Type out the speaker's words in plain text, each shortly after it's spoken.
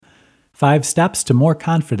5 steps to more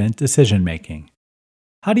confident decision making.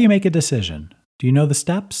 How do you make a decision? Do you know the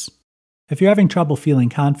steps? If you're having trouble feeling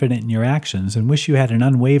confident in your actions and wish you had an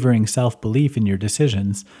unwavering self-belief in your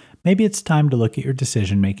decisions, maybe it's time to look at your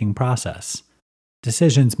decision-making process.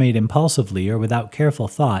 Decisions made impulsively or without careful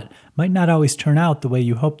thought might not always turn out the way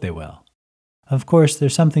you hope they will. Of course,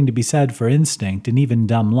 there's something to be said for instinct and even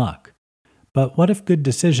dumb luck. But what if good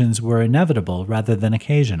decisions were inevitable rather than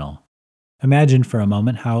occasional? Imagine for a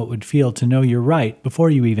moment how it would feel to know you're right before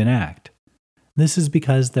you even act. This is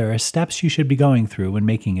because there are steps you should be going through when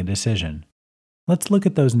making a decision. Let's look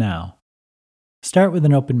at those now. Start with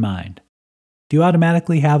an open mind. Do you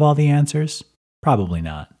automatically have all the answers? Probably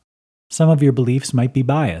not. Some of your beliefs might be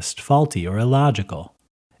biased, faulty, or illogical.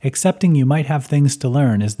 Accepting you might have things to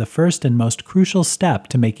learn is the first and most crucial step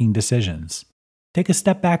to making decisions. Take a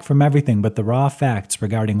step back from everything but the raw facts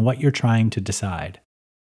regarding what you're trying to decide.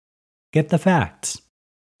 Get the facts.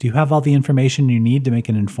 Do you have all the information you need to make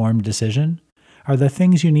an informed decision? Are there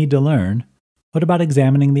things you need to learn? What about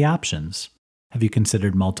examining the options? Have you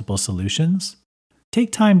considered multiple solutions?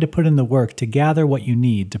 Take time to put in the work to gather what you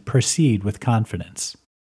need to proceed with confidence.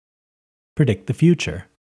 Predict the future.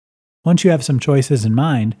 Once you have some choices in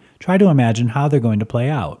mind, try to imagine how they're going to play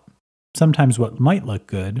out. Sometimes what might look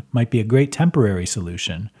good might be a great temporary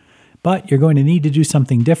solution, but you're going to need to do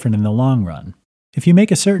something different in the long run. If you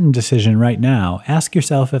make a certain decision right now, ask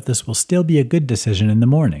yourself if this will still be a good decision in the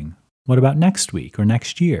morning. What about next week or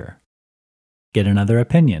next year? Get another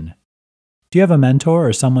opinion. Do you have a mentor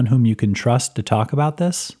or someone whom you can trust to talk about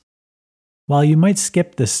this? While you might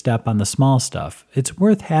skip this step on the small stuff, it's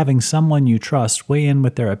worth having someone you trust weigh in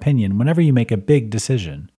with their opinion whenever you make a big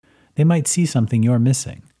decision. They might see something you're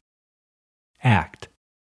missing. Act.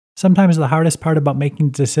 Sometimes the hardest part about making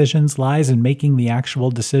decisions lies in making the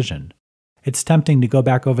actual decision. It's tempting to go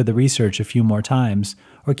back over the research a few more times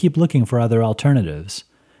or keep looking for other alternatives.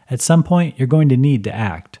 At some point, you're going to need to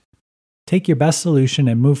act. Take your best solution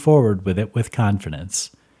and move forward with it with confidence.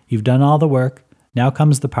 You've done all the work. Now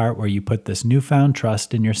comes the part where you put this newfound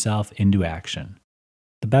trust in yourself into action.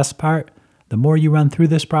 The best part? The more you run through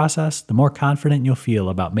this process, the more confident you'll feel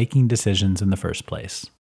about making decisions in the first place.